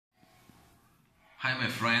Hi my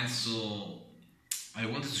friends, so I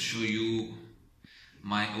wanted to show you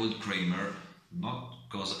my old Kramer, not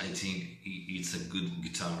because I think it's a good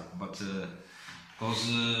guitar, but because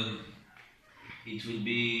it will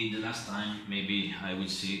be the last time maybe I will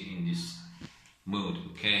see in this mode,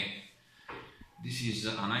 okay? This is a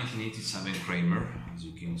 1987 Kramer, as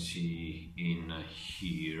you can see in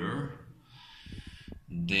here.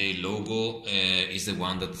 The logo is the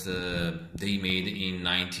one that they made in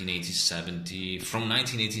 1970, from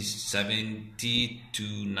 1970 to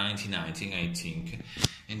 1990, I think.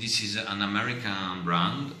 And this is an American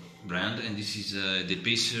brand, and this is the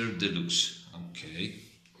Pacer Deluxe. Okay.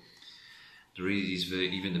 There is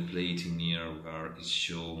even the plate in here where it's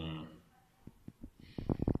shown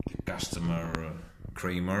the customer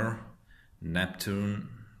Kramer, Neptune,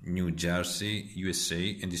 New Jersey,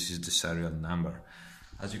 USA, and this is the serial number.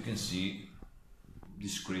 As you can see,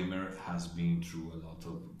 this Kramer has been through a lot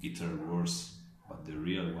of guitar wars, but the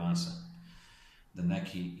real ones, the neck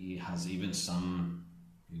he has even some,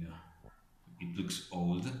 it looks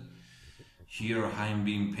old. Here I'm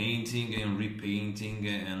been painting and repainting,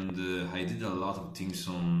 and I did a lot of things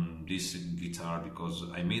on this guitar because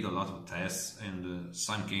I made a lot of tests, and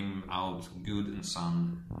some came out good and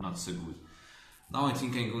some not so good. Now I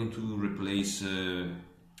think I'm going to replace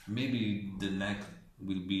maybe the neck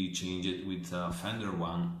will be changed with a Fender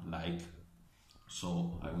one,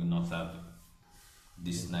 so I will not have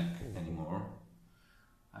this neck anymore.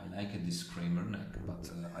 I like this Kramer neck, but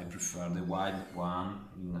I prefer the wide one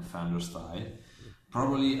in a Fender style.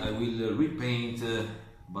 Probably I will repaint,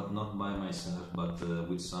 but not by myself, but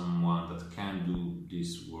with someone that can do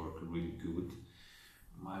this work really good.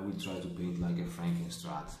 I will try to paint like a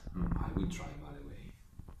Frankenstrat. I will try, by the way.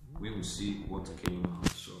 We will see what came out.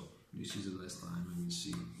 So this is the last time I will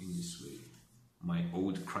see in this way my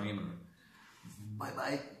old Kramer. Bye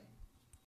bye.